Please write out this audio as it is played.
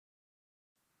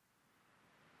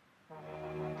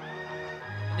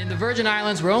In the Virgin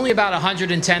Islands, we're only about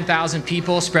 110,000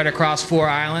 people spread across 4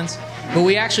 islands, but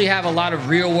we actually have a lot of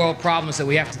real-world problems that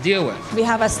we have to deal with. We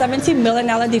have a $70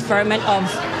 million deferment of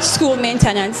school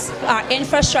maintenance. Our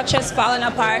infrastructure is falling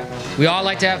apart. We all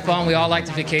like to have fun, we all like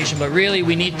to vacation, but really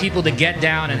we need people to get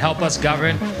down and help us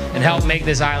govern and help make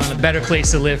this island a better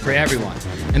place to live for everyone.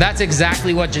 And that's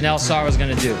exactly what Janelle Sarauw is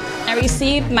going to do. I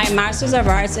received my Master's of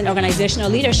Arts in Organizational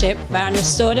Leadership, but I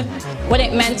understood what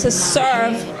it meant to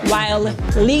serve while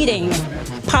leading.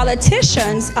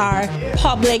 Politicians are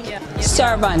public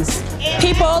servants.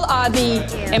 People are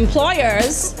the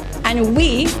employers, and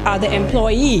we are the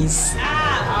employees.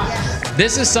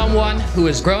 This is someone who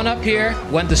has grown up here,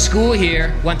 went to school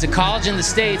here, went to college in the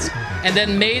States, and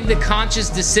then made the conscious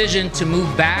decision to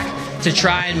move back to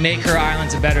try and make her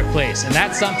islands a better place. And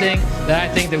that's something that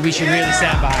I think that we should really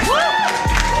stand behind.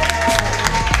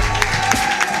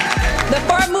 The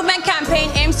Forward Movement campaign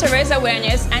aims to raise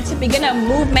awareness and to begin a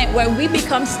movement where we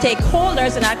become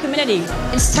stakeholders in our community.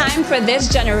 It's time for this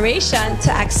generation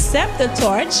to accept the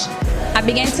torch and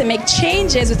begin to make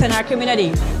changes within our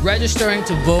community. Registering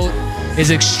to vote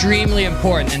is extremely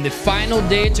important, and the final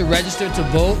day to register to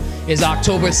vote is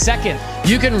October 2nd.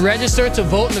 You can register to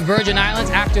vote in the Virgin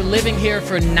Islands after living here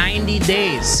for 90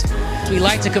 days. We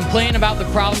like to complain about the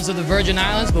problems of the Virgin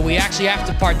Islands, but we actually have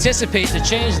to participate to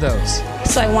change those.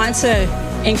 So I want to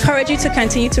encourage you to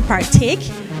continue to partake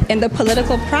in the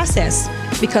political process,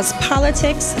 because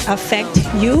politics affect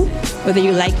you whether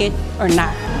you like it or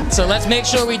not. So let's make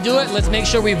sure we do it. Let's make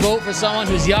sure we vote for someone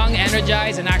who's young,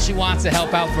 energized, and actually wants to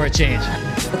help out for a change.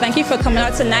 Thank you for coming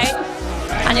out tonight,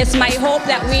 and it's my hope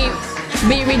that we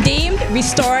be redeemed,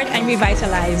 restored, and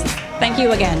revitalized. Thank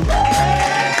you again.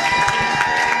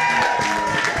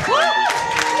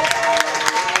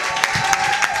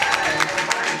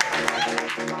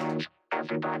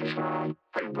 Everybody's wrong.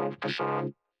 They wrote the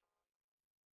song.